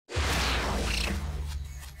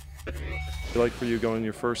Like for you going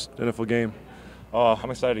your first NFL game? Oh,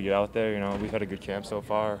 I'm excited to get out there. We've had a good camp so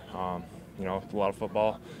far. A lot of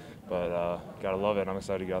football, but gotta love it. I'm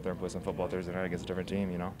excited to get out there and play some football Thursday night against a different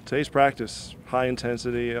team. Today's practice, high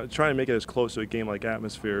intensity, trying to make it as close to a game-like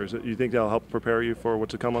atmosphere. You think that'll help prepare you for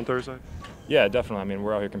what's to come on Thursday? Yeah, definitely. I mean,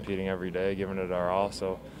 we're out here competing every day, giving it our all.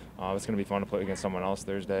 So it's going to be fun to play against someone else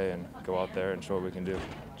Thursday and go out there and show what we can do.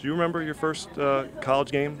 Do you remember your first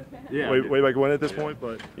college game? Yeah. Way back when at this point,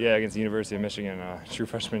 but yeah, against the University of Michigan, true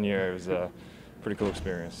freshman year. It was a pretty cool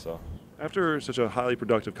experience. So. After such a highly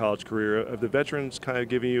productive college career, have the veterans kind of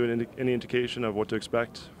given you any indication of what to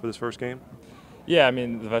expect for this first game? Yeah, I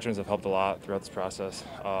mean, the veterans have helped a lot throughout this process,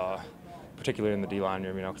 particularly in the D-line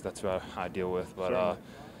room, because that's what I deal with. But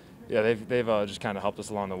yeah, they've just kind of helped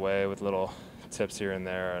us along the way with little tips here and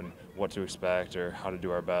there and what to expect or how to do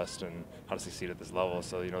our best and how to succeed at this level.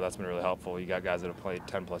 So, that's been really helpful. You got guys that have played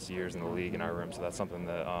 10-plus years in the league in our room, so that's something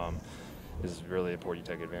that is really important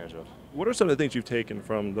to take advantage of. What are some of the things you've taken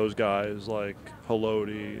from those guys like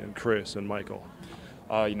Haloti and Chris and Michael?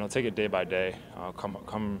 Take it day by day.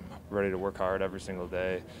 Come ready to work hard every single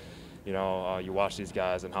day. You watch these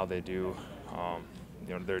guys and how they do,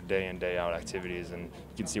 their day in, day out activities, and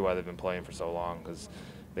you can see why they've been playing for so long because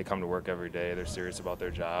they come to work every day. They're serious about their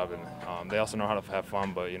job, and they also know how to have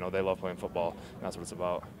fun, but, they love playing football, and that's what it's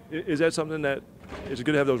about. Is that something that is it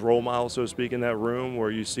good to have those role models, so to speak, in that room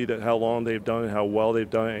where you see that how long they've done it, how well they've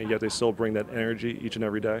done it, and yet they still bring that energy each and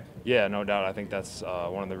every day? Yeah, no doubt. I think that's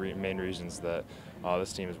one of the main reasons that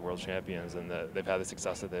this team is world champions and that they've had the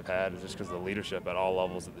success that they've had is just because of the leadership at all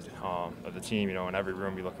levels of the team. In every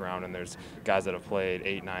room you look around and there's guys that have played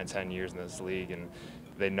 8, 9, 10 years in this league, and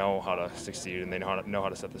they know how to succeed and they know how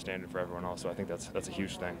to set the standard for everyone else. So I think that's a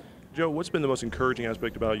huge thing. Joe, what's been the most encouraging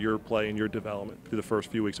aspect about your play and your development through the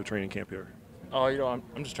first few weeks of training camp here? Oh,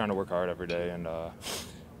 I'm just trying to work hard every day and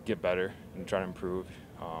get better and try to improve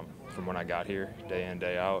from when I got here, day in,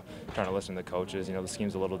 day out. Trying to listen to the coaches. The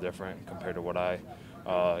scheme's a little different compared to what I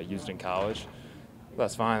used in college.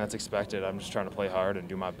 That's fine. That's expected. I'm just trying to play hard and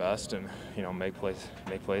do my best and make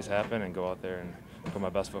plays happen and go out there and put my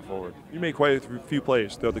best foot forward. You made quite a few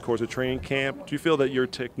plays throughout the course of training camp. Do you feel that your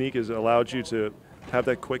technique has allowed you to have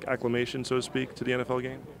that quick acclimation, so to speak, to the NFL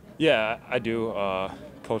game? Yeah, I do.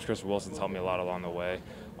 Coach Chris Wilson's helped me a lot along the way.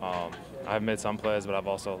 I've made some plays, but I've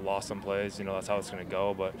also lost some plays. That's how it's going to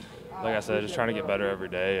go. But like I said, just trying to get better every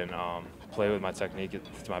day and play with my technique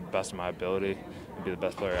to my best of my ability and be the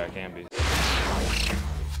best player I can be.